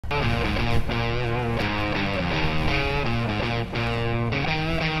Yeah,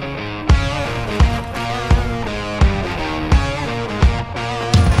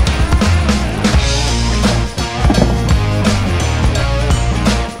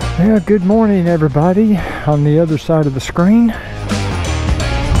 good morning everybody on the other side of the screen.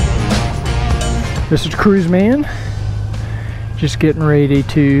 This is Cruiseman. Just getting ready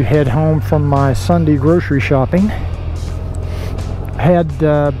to head home from my Sunday grocery shopping. Had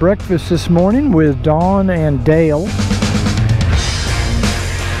breakfast this morning with Dawn and Dale.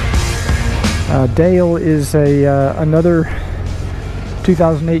 Dale is another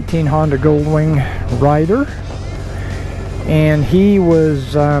 2018 Honda Goldwing rider, and he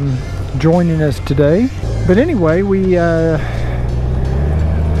was joining us today. But anyway,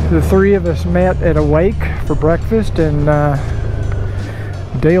 the three of us met at a wake for breakfast, and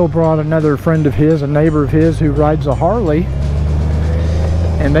Dale brought another friend of his, a neighbor of his who rides a Harley,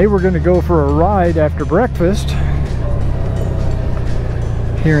 and they were going to go for a ride after breakfast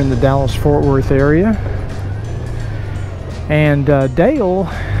here in the Dallas-Fort Worth area. And Dale,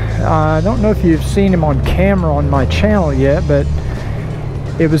 I don't know if you've seen him on camera on my channel yet, but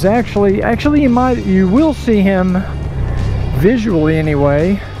it was actually you will see him visually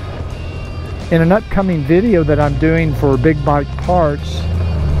anyway in an upcoming video that I'm doing for Big Bike Parts.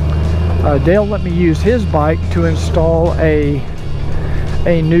 Dale let me use his bike to install a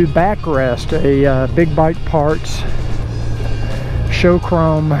new backrest, a Big Bike Parts show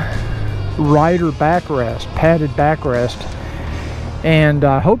chrome rider backrest, padded backrest. And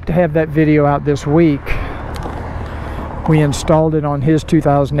I hope to have that video out this week. We installed it on his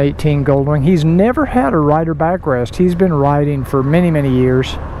 2018 Goldwing. He's never had a rider backrest. He's been riding for many, many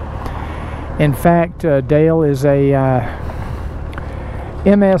years. In fact, Dale is a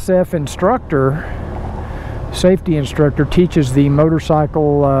MSF instructor, safety instructor, teaches the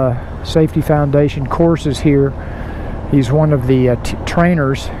Motorcycle Safety Foundation courses here. He's one of the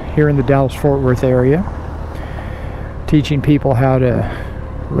trainers here in the Dallas-Fort Worth area, teaching people how to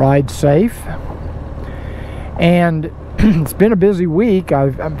ride safe. And it's been a busy week.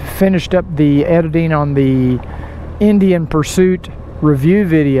 I've finished up the editing on the Indian Pursuit review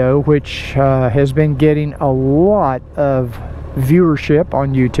video, which has been getting a lot of viewership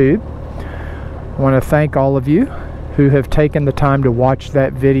on YouTube. I want to thank all of you who have taken the time to watch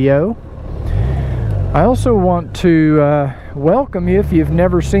that video. I also want to welcome you if you've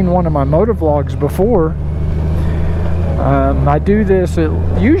never seen one of my motovlogs before. I do this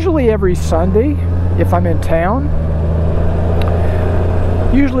usually every Sunday if I'm in town.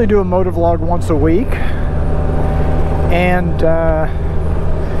 Usually do a motovlog once a week. And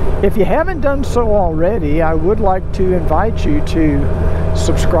if you haven't done so already, I would like to invite you to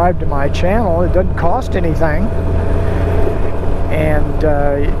subscribe to my channel. It doesn't cost anything. And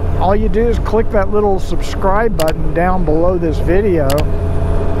all you do is click that little subscribe button down below this video.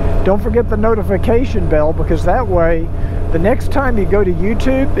 Don't forget the notification bell, because that way the next time you go to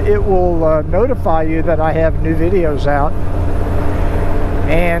YouTube, it will notify you that I have new videos out.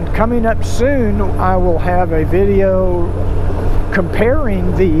 And coming up soon, I will have a video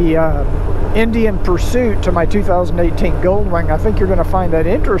comparing the Indian Pursuit to my 2018 Goldwing. I think you're going to find that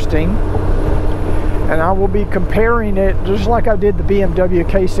interesting. And I will be comparing it just like I did the BMW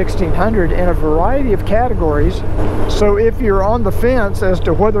K1600 in a variety of categories. So if you're on the fence as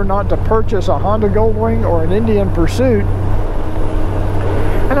to whether or not to purchase a Honda Goldwing or an Indian Pursuit,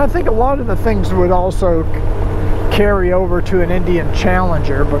 and I think a lot of the things would also carry over to an Indian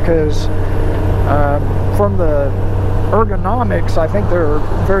Challenger, because from the ergonomics, I think they're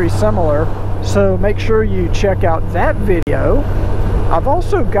very similar. So make sure you check out that video. I've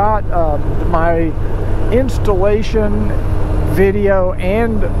also got my installation video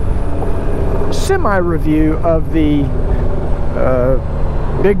and semi-review of the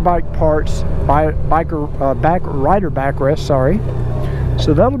Big Bike Parts rider backrest, sorry.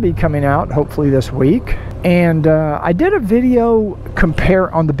 So that'll be coming out hopefully this week. And I did a video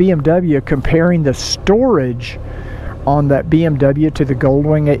on the BMW comparing the storage on that BMW to the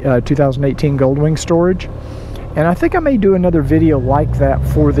Goldwing 2018 Goldwing storage. And I think I may do another video like that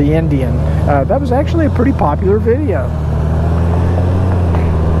for the Indian. That was actually a pretty popular video.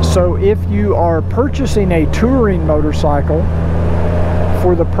 So if you are purchasing a touring motorcycle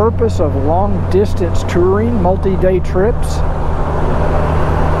for the purpose of long distance touring, multi-day trips,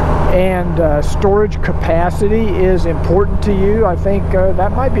 and storage capacity is important to you, I think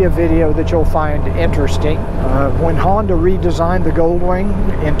that might be a video that you'll find interesting. When Honda redesigned the Goldwing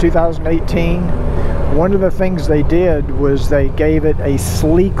in 2018, one of the things they did was they gave it a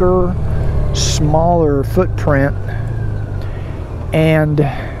sleeker, smaller footprint, and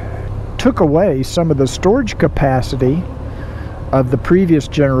took away some of the storage capacity of the previous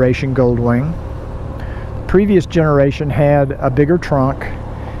generation Goldwing. The previous generation had a bigger trunk,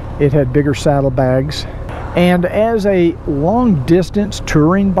 it had bigger saddlebags, and as a long distance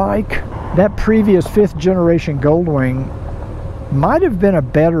touring bike, that previous 5th generation Goldwing might have been a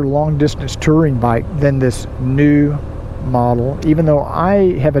better long distance touring bike than this new model, even though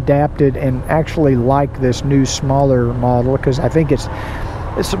I have adapted and actually like this new smaller model because I think it's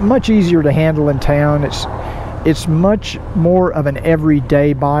much easier to handle in town. It's much more of an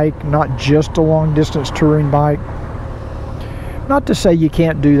everyday bike, not just a long distance touring bike. Not to say you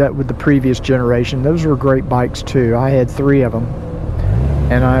can't do that with the previous generation. Those were great bikes too. I had 3 of them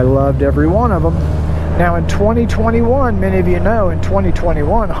and I loved every one of them. Now in 2021, many of you know, in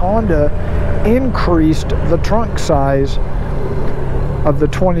 2021 Honda increased the trunk size of the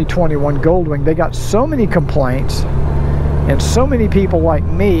 2021 Goldwing. They got so many complaints and so many people like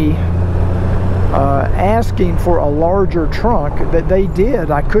me asking for a larger trunk that they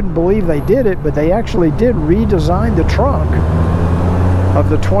did. I couldn't believe they did it, but they actually did redesign the trunk of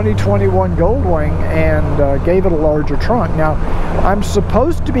the 2021 Goldwing and gave it a larger trunk. Now, I'm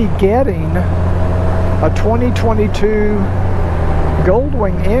supposed to be getting a 2022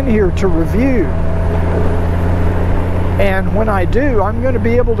 Goldwing in here to review. And when I do, I'm going to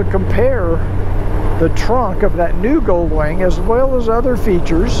be able to compare the trunk of that new Goldwing as well as other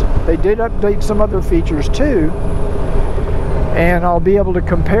features. They did update some other features too, and I'll be able to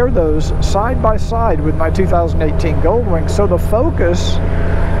compare those side by side with my 2018 Goldwing. So the focus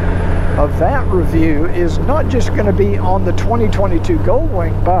of that review is not just going to be on the 2022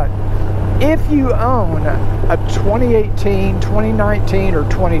 Goldwing, but if you own a 2018, 2019, or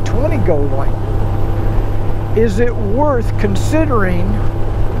 2020 Goldwing, is it worth considering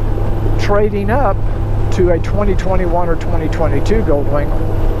trading up to a 2021 or 2022 Goldwing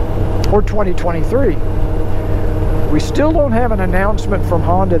or 2023? We still don't have an announcement from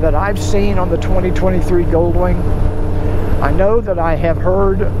Honda that I've seen on the 2023 Goldwing. I know that I have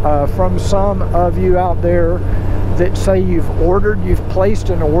heard from some of you out there that say you've placed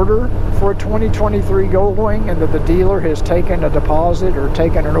an order for a 2023 Goldwing and that the dealer has taken a deposit or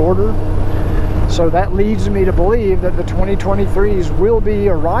taken an order. So that leads me to believe that the 2023s will be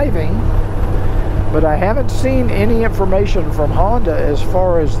arriving, but I haven't seen any information from Honda as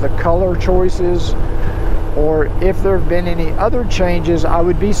far as the color choices or if there have been any other changes. I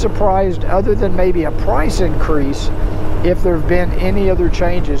would be surprised, other than maybe a price increase, if there have been any other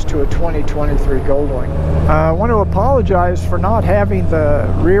changes to a 2023 Goldwing. I want to apologize for not having the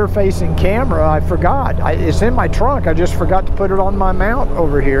rear-facing camera. I forgot. It's in my trunk. I just forgot to put it on my mount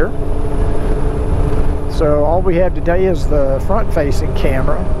over here. So all we have today is the front-facing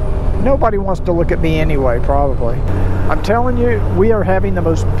camera. Nobody wants to look at me anyway, probably. I'm telling you, we are having the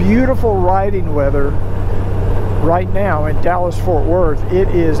most beautiful riding weather right now in Dallas-Fort Worth. It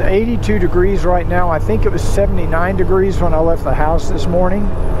is 82 degrees right now. I think it was 79 degrees when I left the house this morning.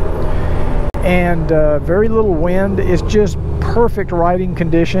 And very little wind. It's just perfect riding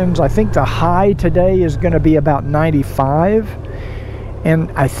conditions. I think the high today is going to be about 95.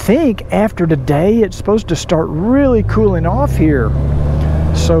 And I think after today, it's supposed to start really cooling off here.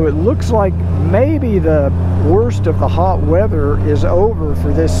 So it looks like maybe the worst of the hot weather is over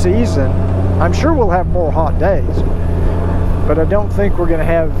for this season. I'm sure we'll have more hot days, but I don't think we're going to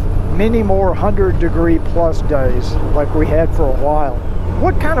have many more 100-degree plus days like we had for a while.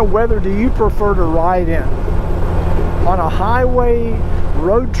 What kind of weather do you prefer to ride in? On a highway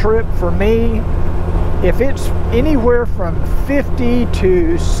road trip, for me, if it's anywhere from 50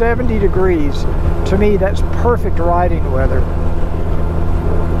 to 70 degrees, to me that's perfect riding weather.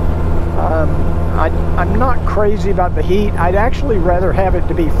 I'm not crazy about the heat. I'd actually rather have it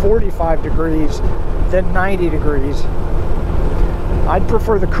to be 45 degrees than 90 degrees. I'd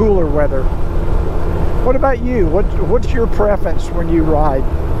prefer the cooler weather. What about you? What's your preference when you ride?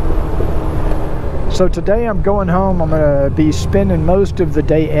 So today I'm going home. I'm going to be spending most of the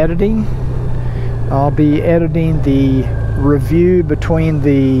day editing. I'll be editing the review between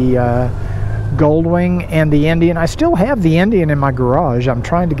the Goldwing and the Indian. I still have the Indian in my garage. I'm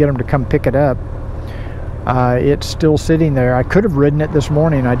trying to get them to come pick it up. It's still sitting there. I could have ridden it this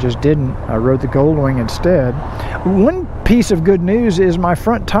morning. I just didn't. I rode the Goldwing instead. One piece of good news is my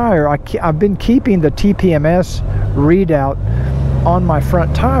front tire. I've been keeping the TPMS readout on my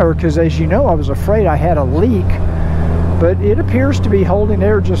front tire because, as you know, I was afraid I had a leak, but it appears to be holding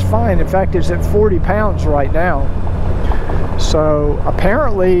air just fine. In fact, it's at 40 pounds right now. So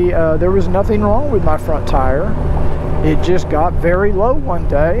apparently there was nothing wrong with my front tire. It just got very low one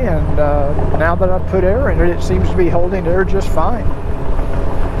day, and now that I've put air in it, it seems to be holding air just fine.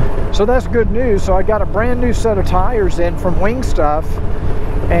 So So that's good news. So I got a brand new set of tires in from Wing Stuff,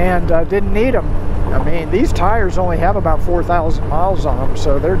 and didn't need them. I mean, these tires only have about 4,000 miles on them,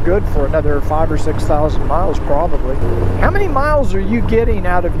 so they're good for another 5,000 or 6,000 miles probably. How many miles are you getting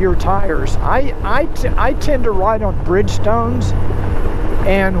out of your tires? I tend to ride on Bridgestones,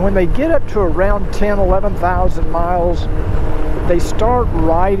 and when they get up to around 10, 11,000 miles, they start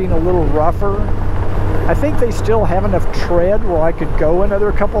riding a little rougher. I think they still have enough tread where I could go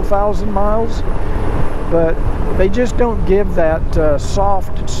another couple thousand miles, but they just don't give that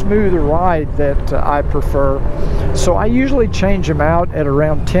soft, smooth ride that I prefer. So I usually change them out at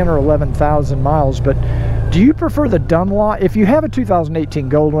around 10 or 11,000 miles. But do you prefer the Dunlop? If you have a 2018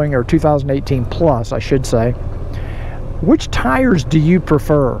 Goldwing, or 2018 Plus, I should say, which tires do you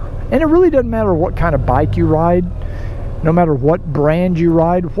prefer? And it really doesn't matter what kind of bike you ride, no matter what brand you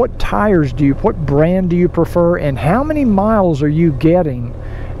ride, what brand do you prefer, and how many miles are you getting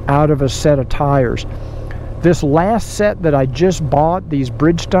out of a set of tires? This last set that I just bought, these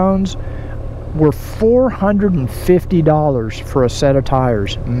Bridgestones, were $450 for a set of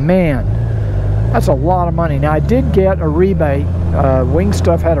tires. Man, that's a lot of money. Now, I did get a rebate. Wing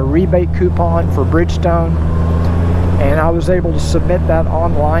Stuff had a rebate coupon for Bridgestone, and I was able to submit that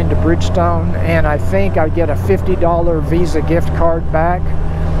online to Bridgestone, and I think I get a $50 Visa gift card back.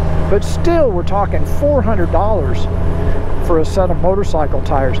 But still, we're talking $400 for a set of motorcycle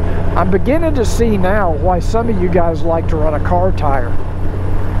tires. I'm beginning to see now why some of you guys like to run a car tire,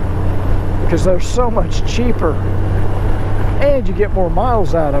 because they're so much cheaper and you get more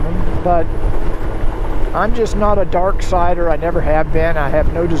miles out of them. But I'm just not a dark sider. I never have been. I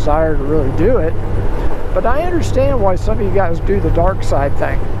have no desire to really do it, but I understand why some of you guys do the dark side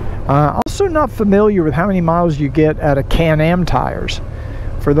thing. Also not familiar with how many miles you get out of Can-Am tires.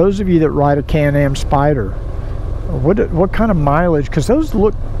 For those of you that ride a Can-Am Spider, what kind of mileage? Because those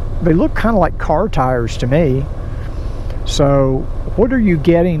look kind of like car tires to me. So what are you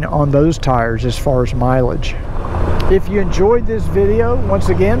getting on those tires as far as mileage? If you enjoyed this video, once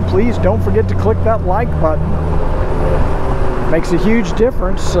again, please don't forget to click that like button. Makes a huge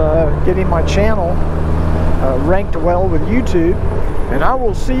difference getting my channel ranked well with YouTube. And I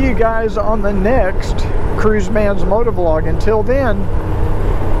will see you guys on the next Cruiseman's Motovlog. Until then,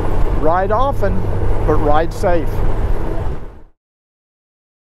 ride often, but ride safe.